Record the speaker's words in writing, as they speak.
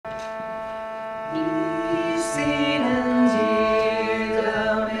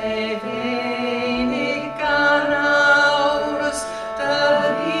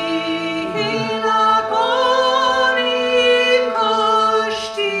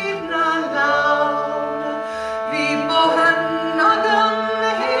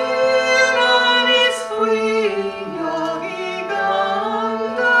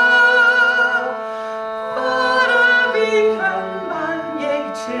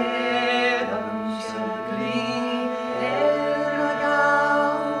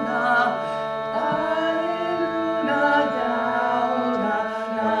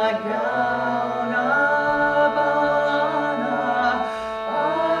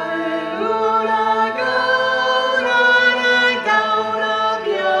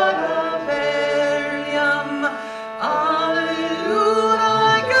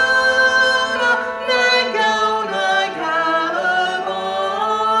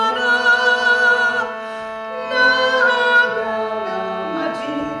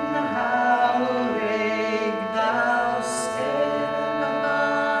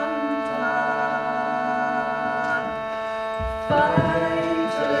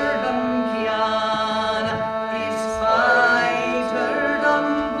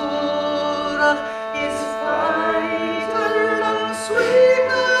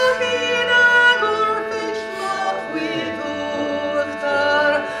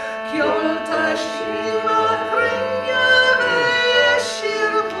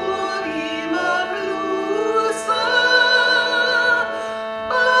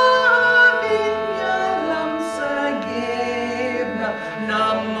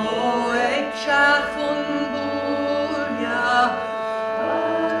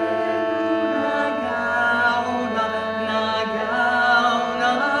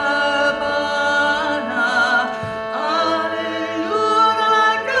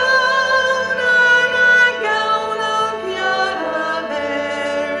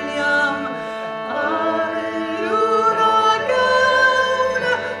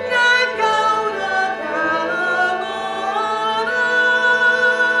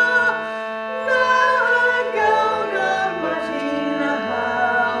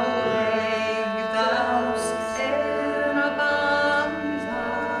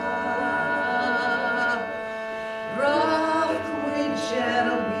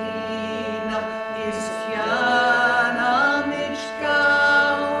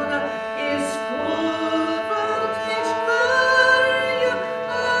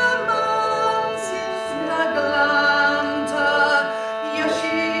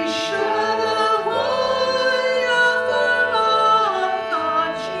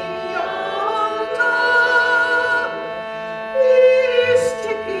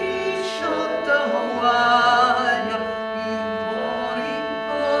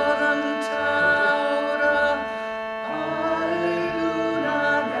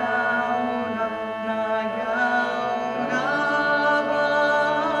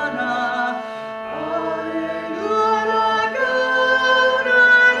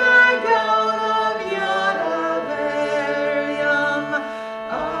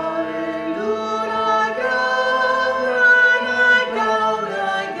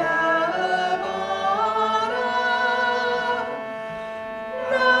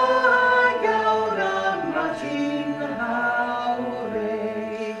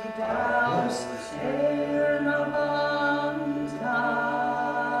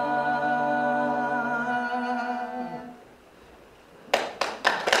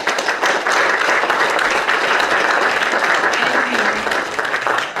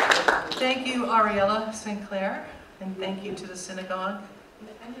And thank you to the synagogue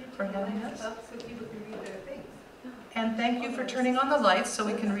for having us. And thank you for turning on the lights so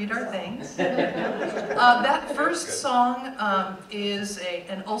we can read our things. That first song is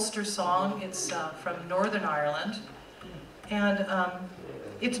an Ulster song. It's from Northern Ireland. And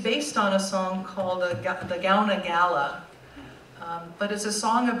it's based on a song called the Gauna Gala. But it's a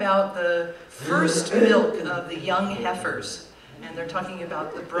song about the first milk of the young heifers. And they're talking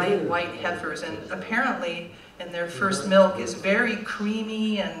about the bright white heifers. And apparently, in their first milk is very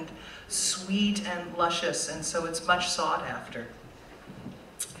creamy and sweet and luscious, and so it's much sought after.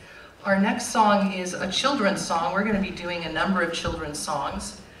 Our next song is a children's song. We're going to be doing a number of children's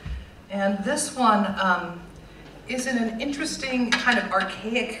songs. And this one is in an interesting kind of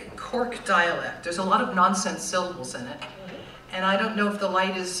archaic Cork dialect. There's a lot of nonsense syllables in it. And I don't know if the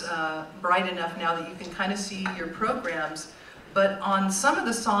light is bright enough now that you can kind of see your programs, but on some of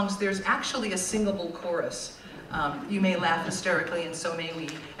the songs there's actually a singable chorus. You may laugh hysterically, and so may we,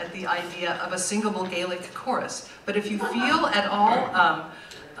 at the idea of a singable Gaelic chorus. But if you feel at all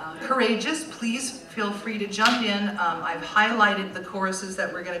courageous, please feel free to jump in. I've highlighted the choruses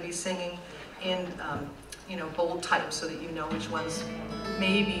that we're going to be singing in bold type so that you know which ones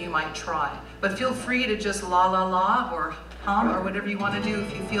maybe you might try. But feel free to just la la la or hum or whatever you want to do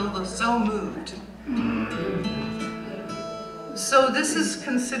if you feel so moved. So this is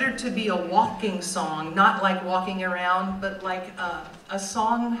considered to be a walking song, not like walking around, but like a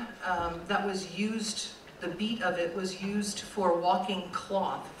song that was used, the beat of it was used for walking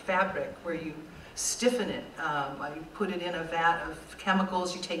cloth, fabric, where you stiffen it. You put it in a vat of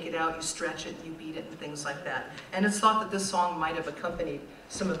chemicals, you take it out, you stretch it, you beat it, and things like that. And it's thought that this song might have accompanied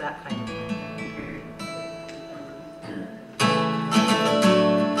some of that kind of thing.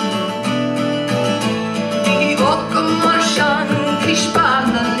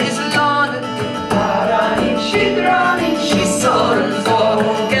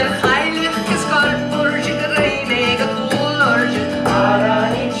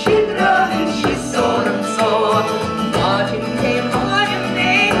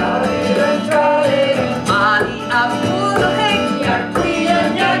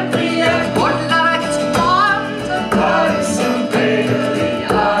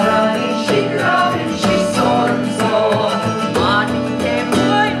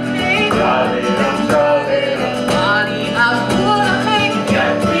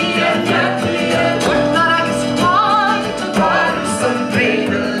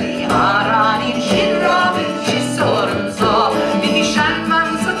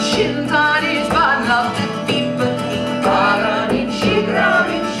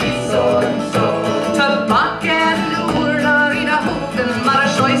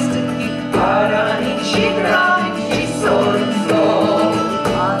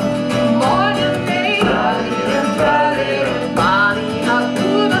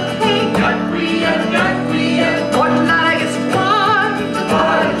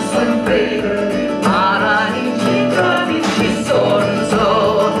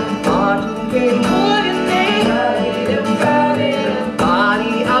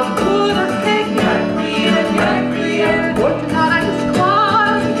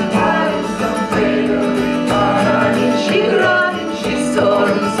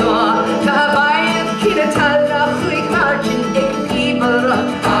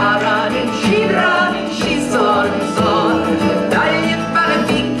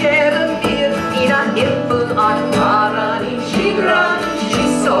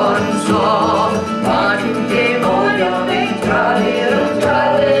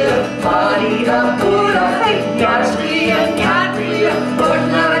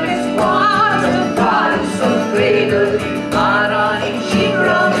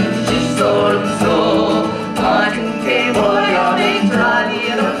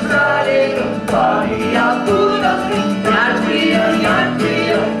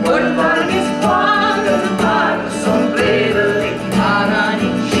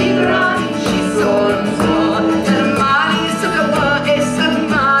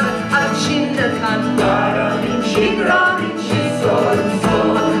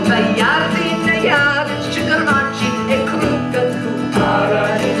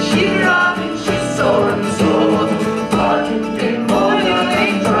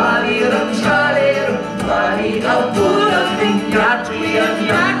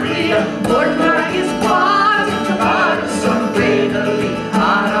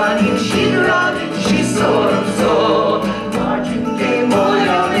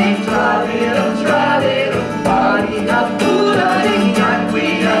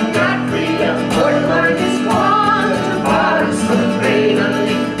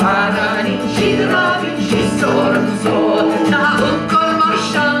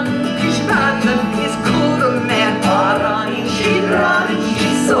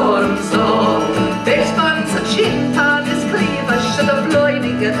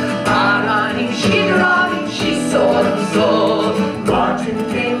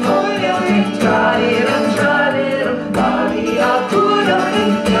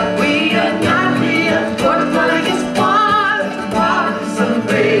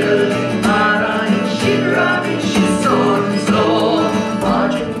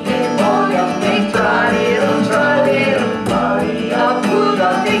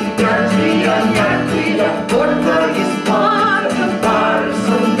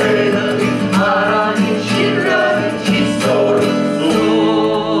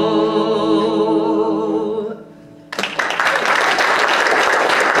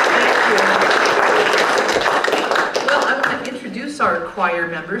 Choir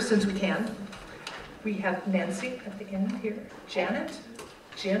members, since we can. We have Nancy at the end here, Janet,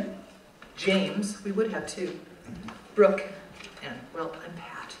 Jim, James, we would have two, Brook, and, well, I'm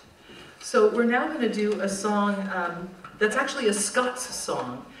Pat. So we're now going to do a song that's actually a Scots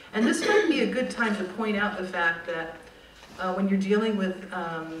song. And this might be a good time to point out the fact that when you're dealing with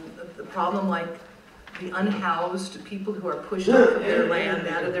the problem like the unhoused, people who are pushed off of their land,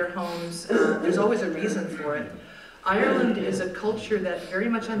 out of their homes, there's always a reason for it. Ireland is a culture that very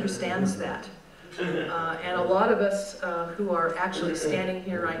much understands that. And a lot of us who are actually standing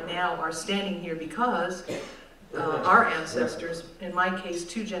here right now are standing here because our ancestors, in my case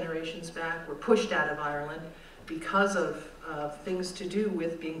 2 generations back, were pushed out of Ireland because of things to do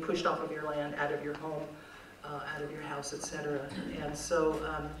with being pushed off of your land, out of your home, out of your house, etc. And so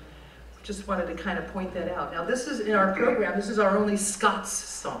just wanted to kind of point that out. Now this is, in our program, this is our only Scots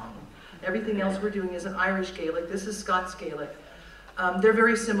song. Everything else we're doing is an Irish Gaelic. This is Scots Gaelic. They're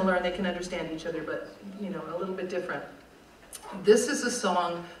very similar and they can understand each other, but you know, a little bit different. This is a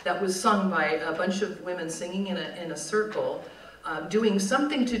song that was sung by a bunch of women singing in a circle, doing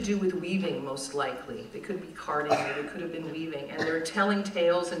something to do with weaving, most likely. They could be carding, or they could have been weaving, and they're telling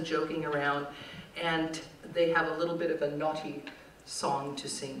tales and joking around, and they have a little bit of a naughty song to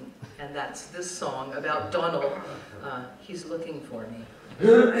sing, and that's this song about Donald. He's looking for me.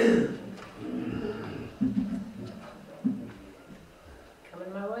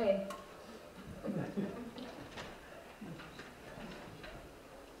 Coming my way.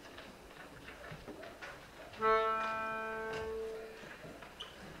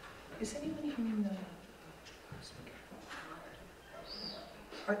 Is anyone hearing the...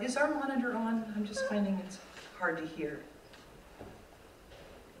 Is our monitor on? I'm just finding it's hard to hear.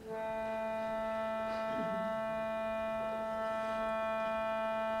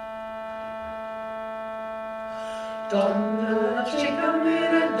 Donna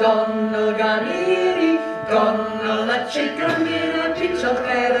Chickamira, Donna Ganiri, Donna Chickamira,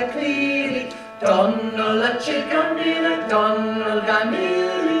 Pichokera Cleary, Donna Chickamira, Donna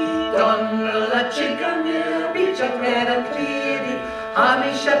Ganiri, Donna Chickamira, Pichokera Cleary,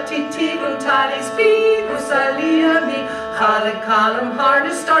 Hamisha Titi, Guntali Speed, Usaliami, Hale Column,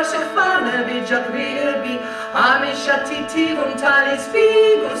 Hardest Star Shafana, Bijakribi, Hamisha Titi, Guntali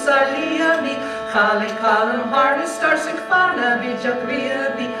Speed, Usaliami, Hale Column, Hardest Star Shafana,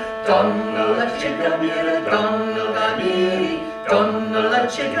 Bijakribi, Donna Chickamira, Donna Gamiri, Donna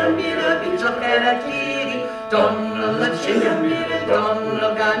Chickamira, Bijakera Kiri, Donna Chickamira, Donna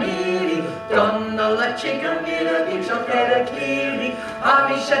Gamiri, Donna Chickamira, Bijakera Kiri,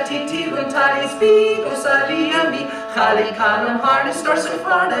 Hamisha Titi, Guntali Speed, Usaliami, Hale Column, Hardest Star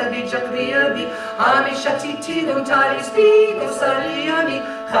Shafana, Bijakribi, Hamisha Titi, Guntali Speed, Usaliami,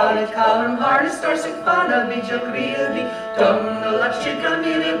 Hale Column, Hardest Star Shafana, Bijakribi, Donna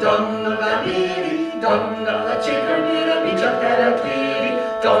Chickamira, Donna Gamiri, Donna Chickamira, Bijakera Kiri,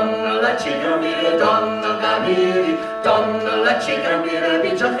 Donna Chickamira, Donna Gamiri, Donna Chickamira,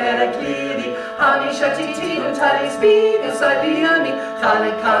 Bijakera Kiri, Hamisha Titi, Guntali Speed, Usaliami,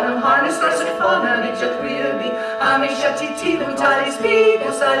 Hale Column, Hardest Star Shafana, Bijakribi, Hamisha Titi, Guntali Speed, Usaliami, Hale Column, Hardest Star Shafana, Bijakribi, Donna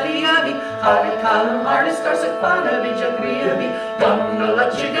Chickamira, Donna Gamiri, Donna Chickamira, Bijakera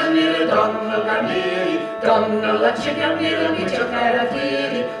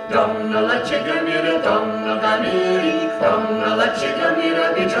Kiri, Donna Chickamira, Donna Gamiri, Donna Chickamira,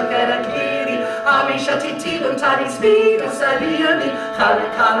 Bijakera Kiri, Hamisha Titi, Guntali Speed, Usaliami, Hale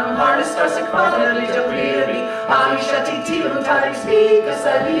Column, Hardest Star Shafana, Bijakribi, Hamisha Titi, Guntali Speed,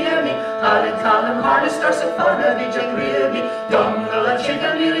 Usaliami, Hale Column, Hardest Star Shafana, Bijakribi, Donna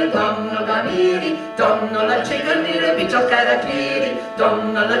Chickamira, Donna Gamiri, Donna Chickamira, Bijakera Kiri,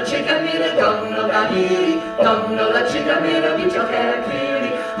 Donna Chickamira, Donna Gamiri, Donna Chickamira, Bijakera Kiri,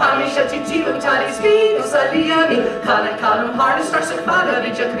 Hamisha Titi, Guntali Speed, Usaliami, Hale Column, Hardest Star Shafana,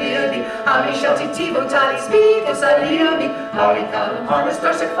 Bijakribi, Hamisha Titi, Guntali Speed, Usaliami, Hale Column, Hardest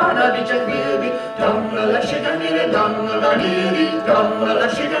Star Shafana, Bijakribi, Donna Chickamira, Donna Gamiri, Donna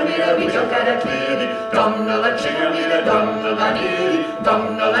Chickamira, Bijakera Kiri, Donna Chickamira, Donna Gamiri,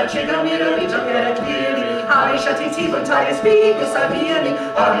 Donna Chickamira, Bijakera Kiri, Hamisha Titi, Guntali Speed, Usaliami,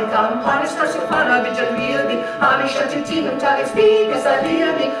 Hale Column, Hardest Star Shafana, Bijakribi, Hamisha Titi, Guntali Speed,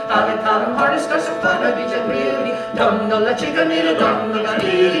 Usaliami, Hale Column, Hardest Star Shafana, Bijakribi, Donna Chickamira, Donna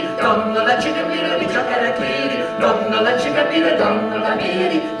Gamiri, Donna Chickamira, Bijakera Kiri, Donna Chickamira, Donna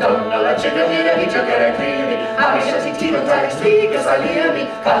Gamiri, Donna Chickamira, Bijakera Kiri, Hamisha Titi, Guntali Speed, Usaliami,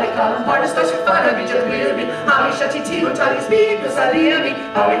 Hale Column, Hardest Star Shafana, Bijakribi, Hamisha Titi, Guntali Speed, Usaliami,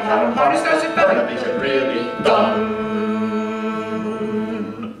 Hale Column, Hardest Star Shafana, Bijakribi, Done.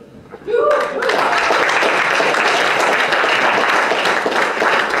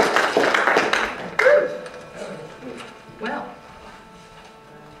 Well,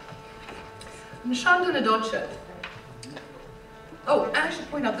 Nshanda Nadocha. Oh, I should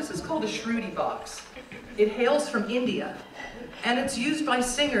point out, this is called a shruti box. It hails from India, and it's used by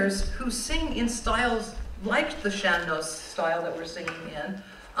singers who sing in styles like the Shannos style that we're singing in,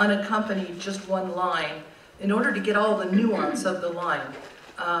 unaccompanied, just one line, in order to get all the nuance of the line.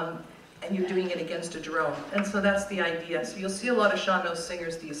 And you're doing it against a drone. And so that's the idea. So you'll see a lot of Shannos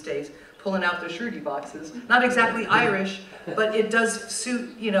singers these days pulling out their shruti boxes. Not exactly Irish, but it does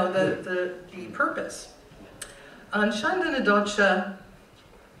suit, you know, the purpose. On Shandana Docha,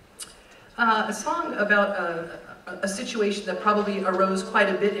 a song about a situation that probably arose quite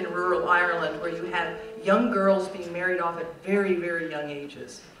a bit in rural Ireland, where you had young girls being married off at very, very young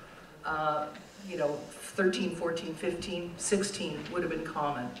ages. You know, 13, 14, 15, 16 would have been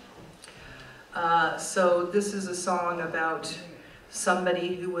common. So this is a song about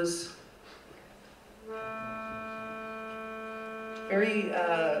somebody who was very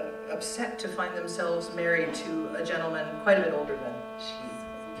upset to find themselves married to a gentleman quite a bit older than she.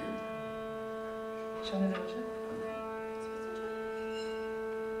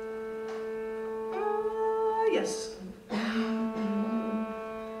 Yes. Yeah,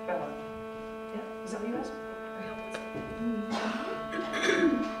 is that what you asked?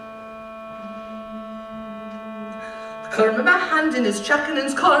 Curma my hand in his chicken and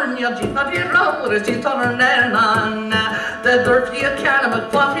his corn, ya jeep not your roll, as you turn man. The dirty a can of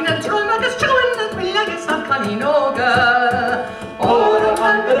coffee and throw like a chewing and we like a sack on inoga. Oh, the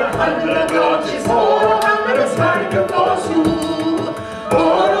hundred dodges, oh, the hundred is married to Bosu.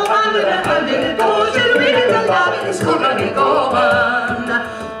 Oh, the hundred dodges, reading the love is good on the goman.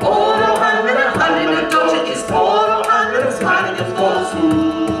 Oh, the hundred dodges, oh, the hundred is married to Bosu.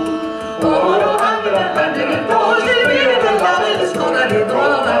 Oh, the hundred dodges, reading the love is good on the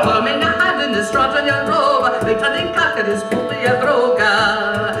goman. Come in the hand in the strut on your robe, they turn the cock at his puppy a broga.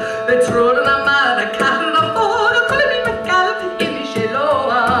 They throw in a man, a cat and a board, a colony McGallop in the Shiloh.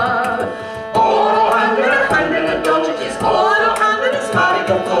 Oh, the hundred dodges, oh, the hundred is married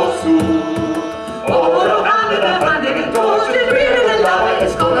to Bosu. Oh, the hundred dodges, reading the love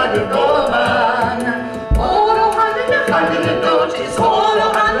is good on the goman. Oh, the hundred dodges, oh, the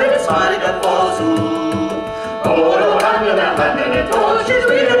hundred is married to Bosu. Oh, the hundred dodges,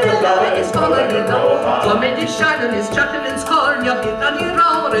 reading the love is good on the goman. Come in the shining, his chucking his corn, you'll get on your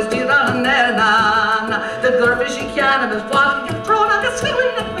road, as dear on there, man. The girfish he can, and his walking and thrown like a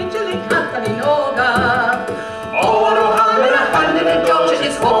swimming, and we chilly company noga. Oh, the hundred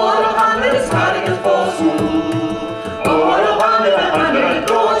dodges, oh, the hundred is married to Bosu. Oh, the hundred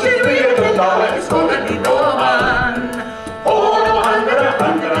dodges, reading the love is good on the goman. Oh, the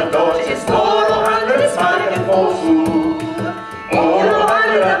hundred dodges, oh, the hundred is married to Bosu. Oh, the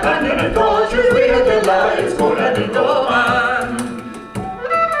hundred dodges, reading the love is good on the goman.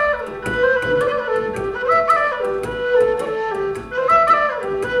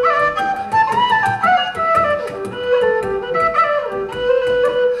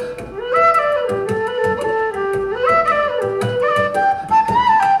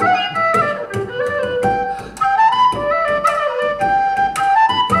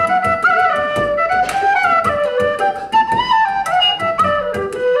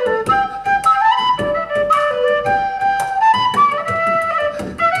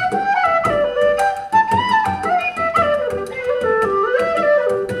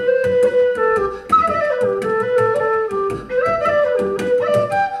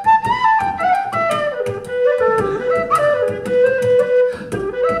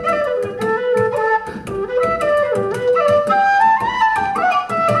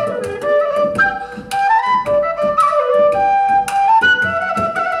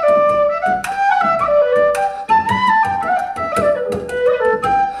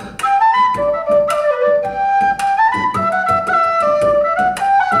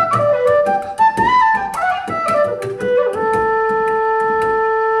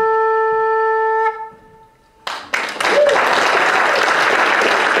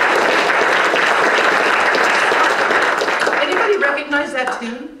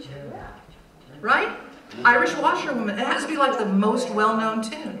 Well-known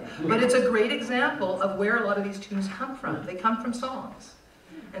tune, but it's a great example of where a lot of these tunes come from. They come from songs,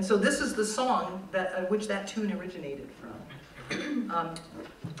 and so this is the song that which that tune originated from.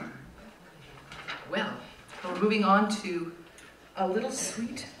 Well, we're moving on to a little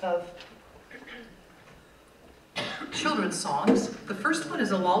suite of children's songs. The first one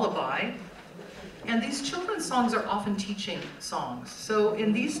is a lullaby, and these children's songs are often teaching songs. So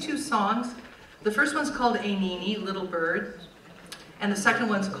in these two songs, the first one's called Ainini, Little Bird, and the second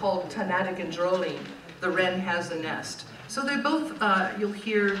one's called Tanadig and Droling, The Wren Has a Nest. So they both, you'll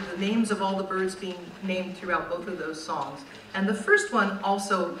hear the names of all the birds being named throughout both of those songs. And the first one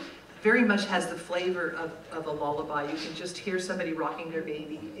also very much has the flavor of a lullaby. You can just hear somebody rocking their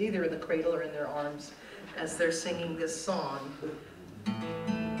baby, either in the cradle or in their arms, as they're singing this song.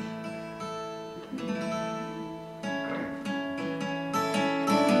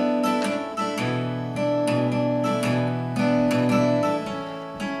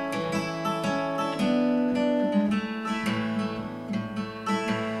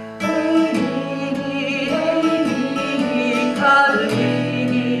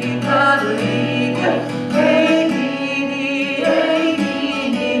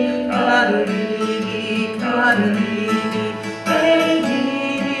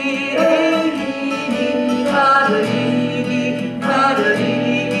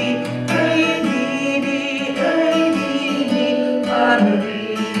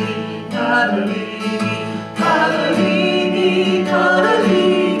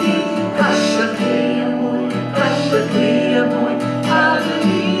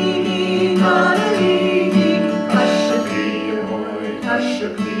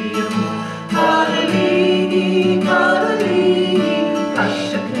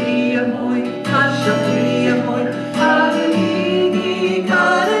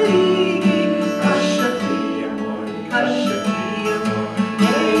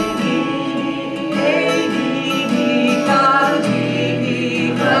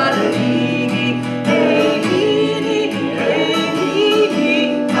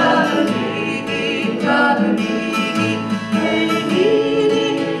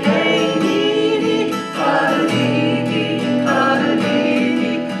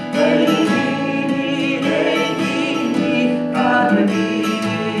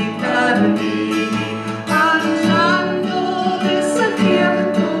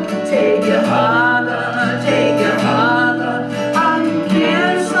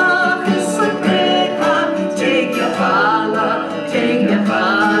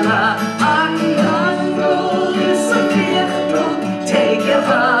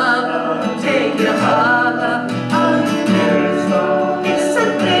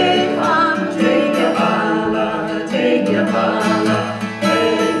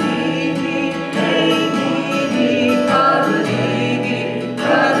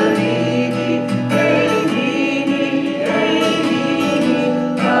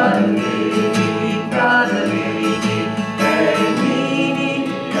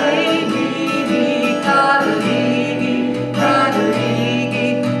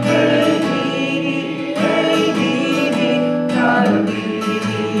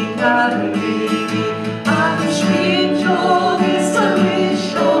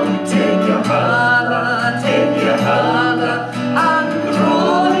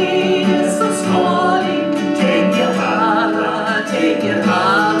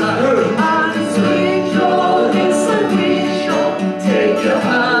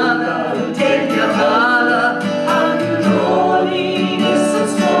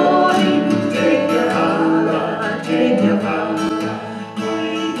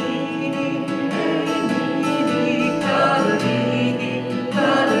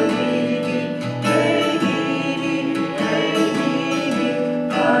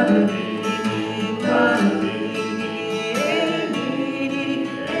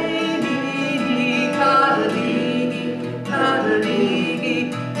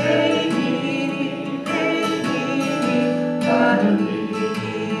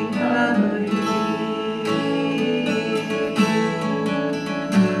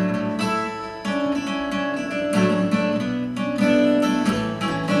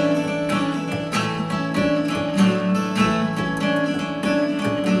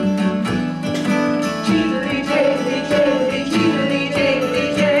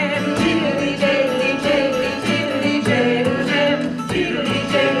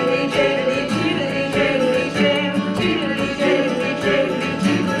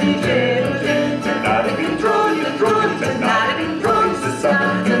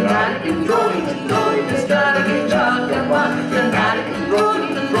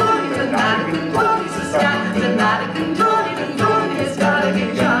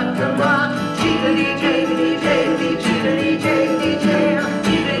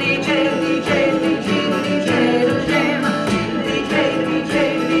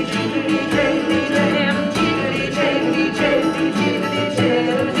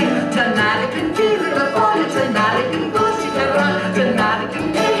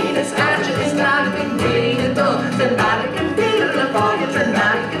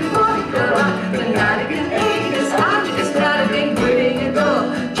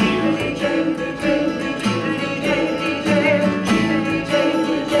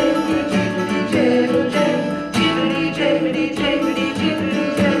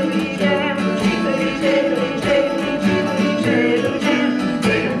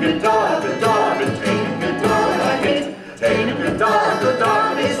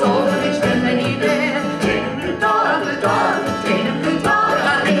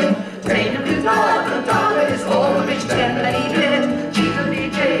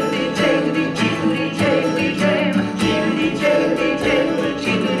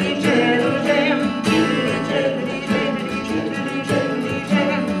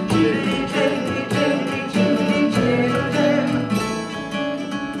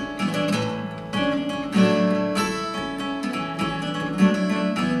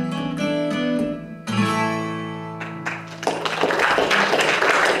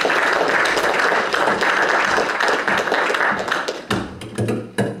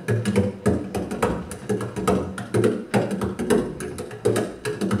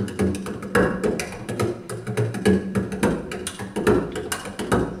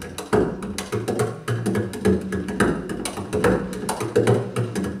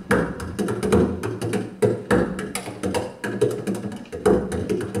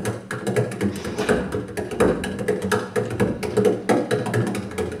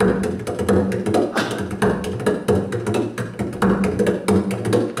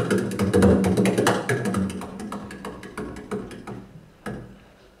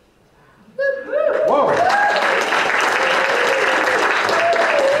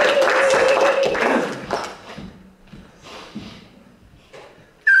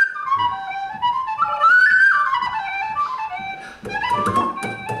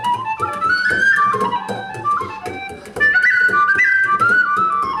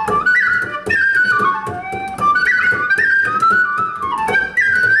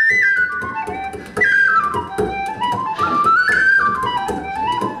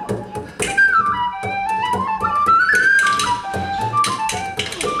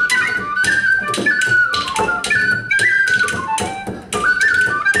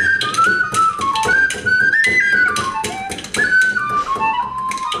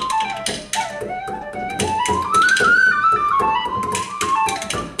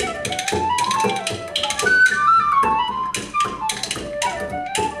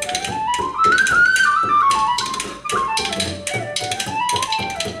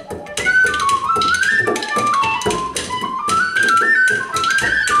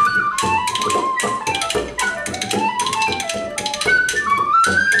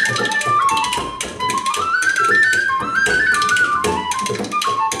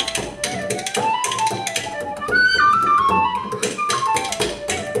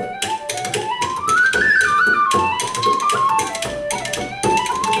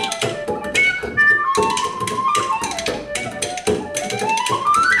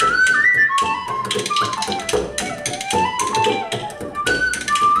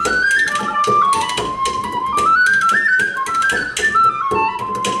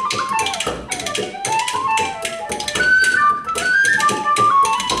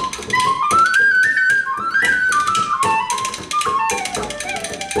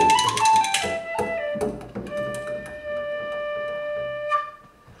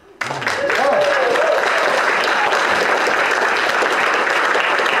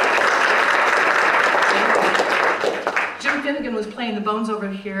 over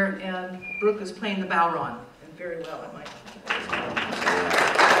here, and Brook is playing the bodhran, and very well, I might.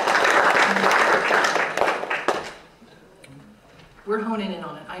 We're honing in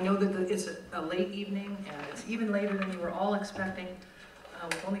on it. I know that it's a late evening, and it's even later than you were all expecting.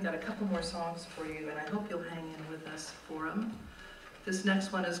 We've only got a couple more songs for you, and I hope you'll hang in with us for them. This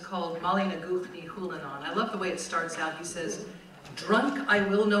next one is called Mali na Guchni Hulanan. I love the way it starts out. He says, "Drunk I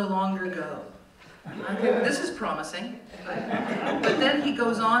will no longer go." Okay, this is promising. But then he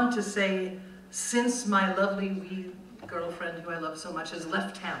goes on to say, "Since my lovely wee girlfriend, who I love so much, has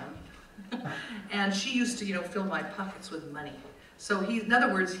left town, and she used to, fill my pockets with money." So in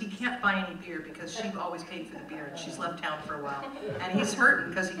other words, he can't buy any beer because she always paid for the beer, and she's left town for a while. And he's hurting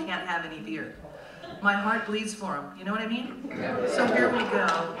because he can't have any beer. My heart bleeds for him. You know what I mean? Yeah. So here we go.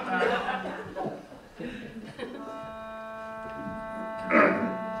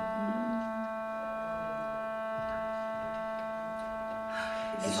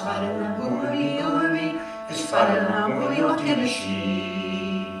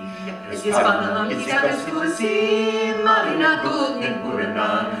 Isfadalam isagas kursi, malina gugnin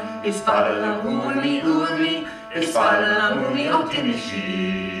buranan. Isfadalam urmi, isfadalam urmi optimishi.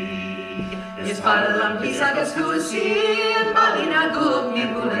 Isfadalam isagas kursi, malina gugnin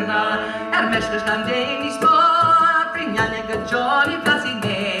buranan. Ermeshlish landeni spot, brinjane gajoli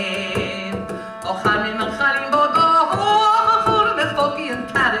vlasinen. Ochanim achalim bogo, ochur mefoki and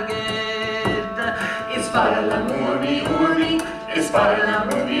kadaged. Isfadalam urmi. Isfadalam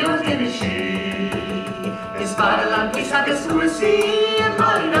urmi optimishi. Isfadalam isagas kursi,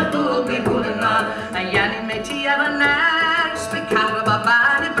 malina gugnin buranan. Ayani meti avanan, spekara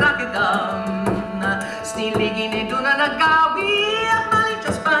babane brakadam. Sniligine dunana gawi,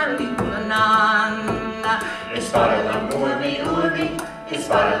 malitas bandi buranan. Isfadalam urmi,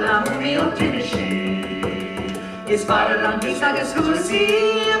 isfadalam urmi optimishi. Isfadalam isagas kursi,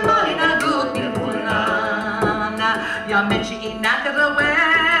 malina gugnin buranan. Ja mensen in nakere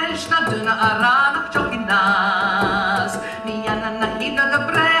wesh, na duna aranach chokinas. Ni yana na hida de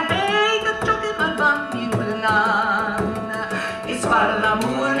brei, de chokin madam yunan. Isfadalam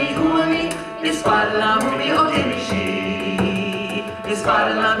urmi, isfadalam urmi optimishi.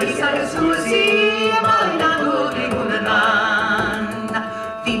 Isfadalam isagas kursi, malina gugnin buranan.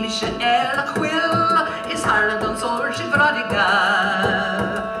 Vi Michael Quill, is harder than sol shifradiga.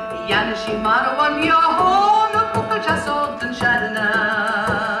 Yana shimara wan yoho.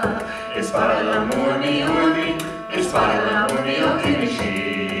 Isfadalam urmi, isfadalam urmi optimishi.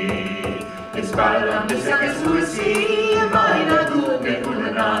 Isfadalam isagas kursi, malina gugnin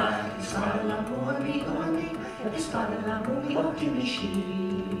buranan. Isfadalam urmi, isfadalam urmi optimishi.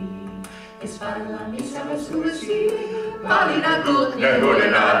 Isfadalam isagas kursi, malina gugnin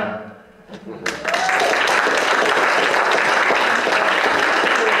buranan.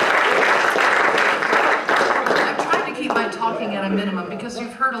 Talking at a minimum, because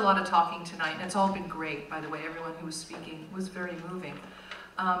you've heard a lot of talking tonight, and it's all been great, by the way. Everyone who was speaking was very moving.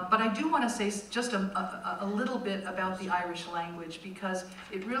 But I do want to say just a little bit about the Irish language, because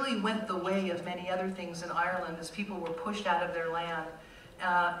it really went the way of many other things in Ireland as people were pushed out of their land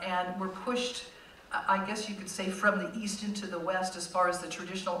and were pushed, I guess you could say, from the east into the west as far as the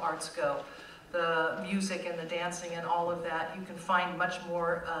traditional arts go. The music and the dancing and all of that, you can find much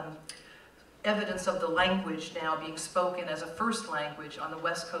more evidence of the language now being spoken as a first language on the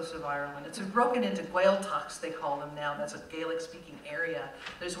west coast of Ireland. It's broken into Gaeltachts, they call them now. That's a Gaelic-speaking area.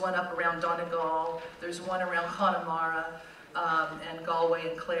 There's one up around Donegal. There's one around Connemara and Galway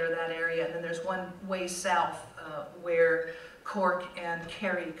and Clare, that area. And then there's one way south where Cork and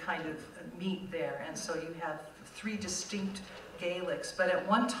Kerry kind of meet there. And so you have three distinct Gaelics. But at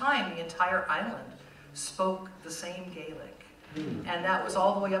one time, the entire island spoke the same Gaelic. And that was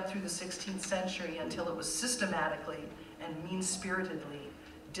all the way up through the 16th century until it was systematically and mean-spiritedly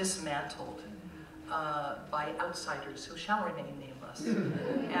dismantled by outsiders who shall remain nameless.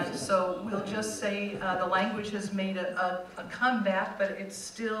 And so we'll just say the language has made a comeback, but it's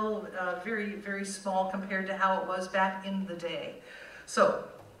still very, very small compared to how it was back in the day. So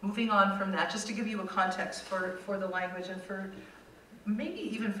moving on from that, just to give you a context for the language and for maybe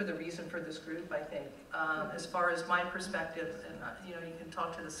even for the reason for this group, I think, as far as my perspective, and you can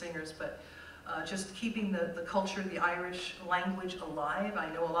talk to the singers, but just keeping the culture, the Irish language alive. I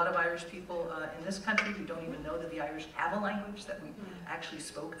know a lot of Irish people in this country who don't even know that the Irish have a language, that we actually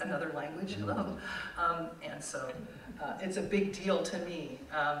spoke another language. And so it's a big deal to me,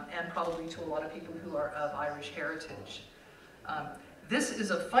 and probably to a lot of people who are of Irish heritage. This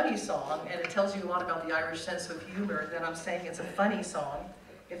is a funny song, and it tells you a lot about the Irish sense of humor that I'm saying it's a funny song.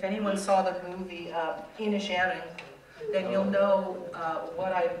 If anyone saw the movie Inisharing, then you'll know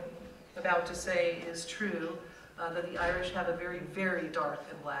what I'm about to say is true, that the Irish have a very, very dark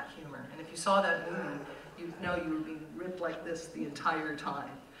and black humor. And if you saw that movie, you'd know you were being ripped like this the entire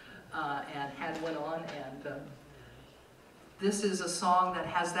time, and had one on, and this is a song that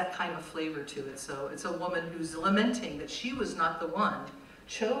has that kind of flavor to it. So it's a woman who's lamenting that she was not the one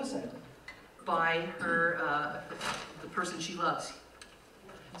chosen by her, the person she loves.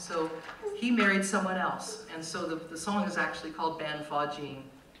 So he married someone else, and so the song is actually called Ban Fágin.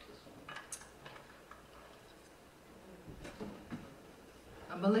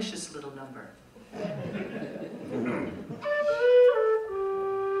 A malicious little number.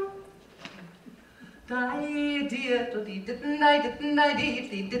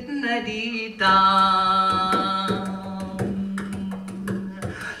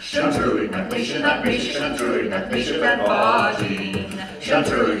 Shantruy, not mission, not mission, shantruy, not mission, and body.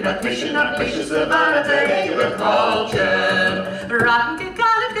 Shantruy, not mission, Savannah, take your culture. Rotten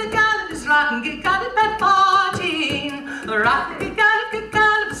get is rotten get bad parting. Rotten get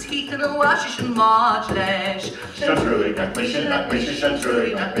is he can wash and modulate. Shantruy, not mission,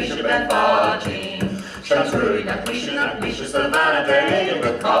 shantruy, not mission, bad body. Shantruy, not mission, Savannah, take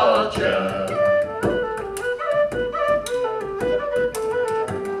your culture.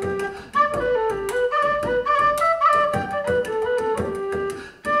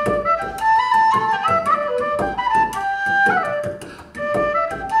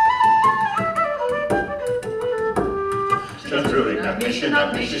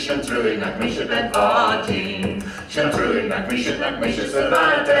 Not mission, shantruy, not mission, bad body. Shantruy, not mission,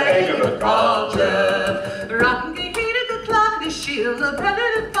 Savannah, take your culture. Rotten get heated the clock, the shield, the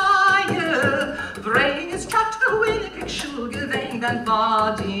predator fire. Bring his truck to the wind, should give bad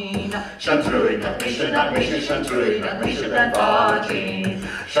body. Shantruy, not mission, shantruy, not mission, bad body.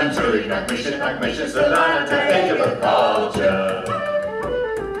 Shantruy, not mission, Savannah, take your culture.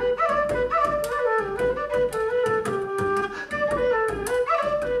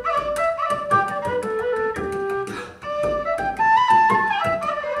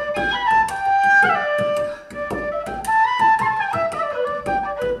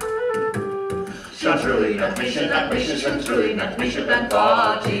 Shantruy, not mission, shantruy, not mission, bad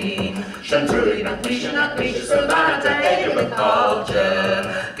body. Shantruy, not mission, Savannah, take your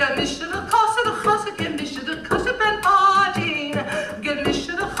culture. Get me to the cost of the house, get me to the cost of bad body. Get me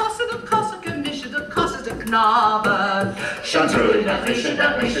to the cost of the cost, get me to the cost of the knobber. Shantruy, not mission,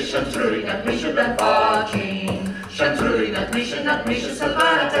 shantruy, not mission, bad body. Shantruy, not mission,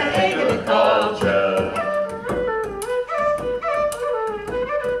 Savannah, take your culture.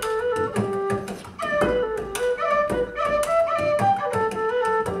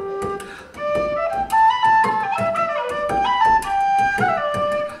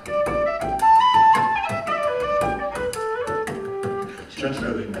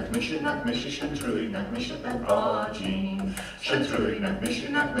 Shantruy, not mission, shantruy, not mission, bad body. Shantruy, not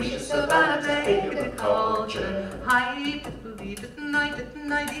mission, Savannah, take your culture. Hi, diddly,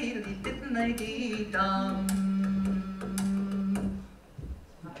 diddly, dum.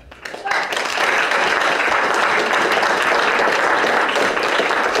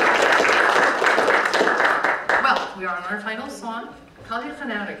 Well, we are on our final song, Holley.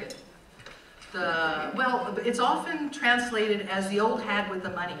 Well, it's often translated as the old hag with the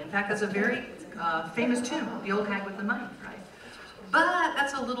money. In fact, that's a very famous tune, the old hag with the money, right? But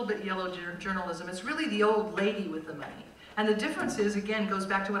that's a little bit yellow journalism. It's really the old lady with the money. And the difference is, again, goes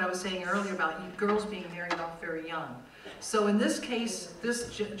back to what I was saying earlier about you girls being married off very young. So in this case, this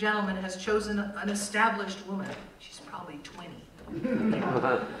gentleman has chosen an established woman. She's probably 20.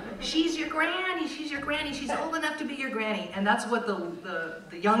 She's your granny, she's old enough to be your granny. And that's what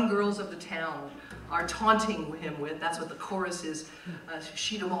the young girls of the town are taunting him with. That's what the chorus is.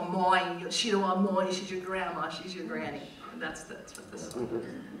 She don't want moi, she's your grandma, she's your granny. That's what this song is.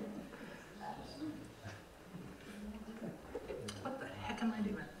 What the heck am I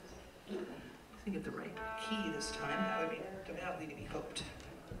doing? I think at the right key this time. That would be devoutly to be hoped.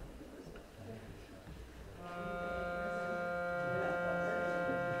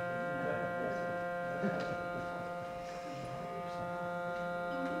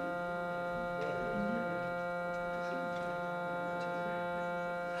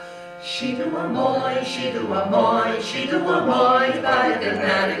 She do a moi, she do a moi, she do a moi, by the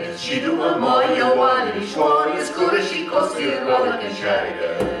nannigan. She do a moi, yo wally, schwoi, as good as she costs it, roller and shaggy.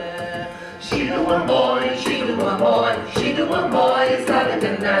 She do a moi, she do a moi, she do a moi, by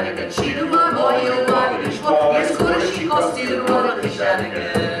the nannigan. She do a moi, yo wally, schwoi, as good as she costs it, roller and shaggy.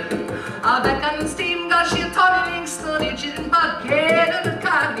 A back on the steam, got she a toddling stone, it didn't but get in the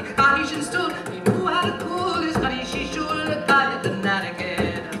car, the car he stood, he knew how to cool his honey, she should.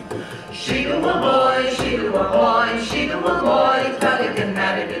 she do a moi, she do a moi, she do a moi, Taligan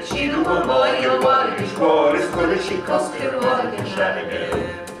Madigan, she do a moi, your water is war, is good as she cost your water and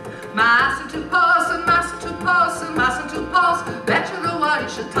Shadigan. Mass to pass, and mass to pass, and mass to pass, better the water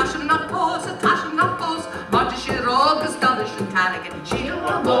should touch him not pause, touch him not pause, but she rogue is Gullish and Taligan. She do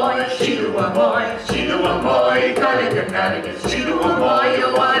a moi, she do a moi, she do a moi, Taligan Madigan, she do a moi,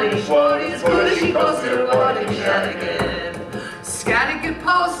 your water is war, is good as she cost your water and Shadigan. Scattigan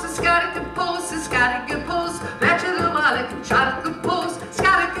post, scattigan post, scattigan post, better the water can chattigan post,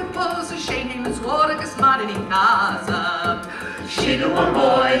 scattigan post, shame is water is mad in casa. She do a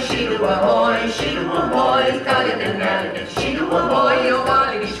moi, she do a moi, she do a moi, Taligan Madigan, she do a moi, your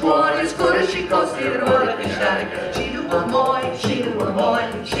water is war, is good as she cost your water and Shadigan. She do a moi, she do a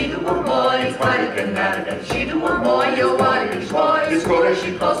moi, she do a moi, Taligan Madigan, she do a moi, your water is war, is good as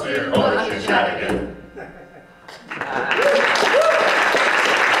she cost your water and Shadigan.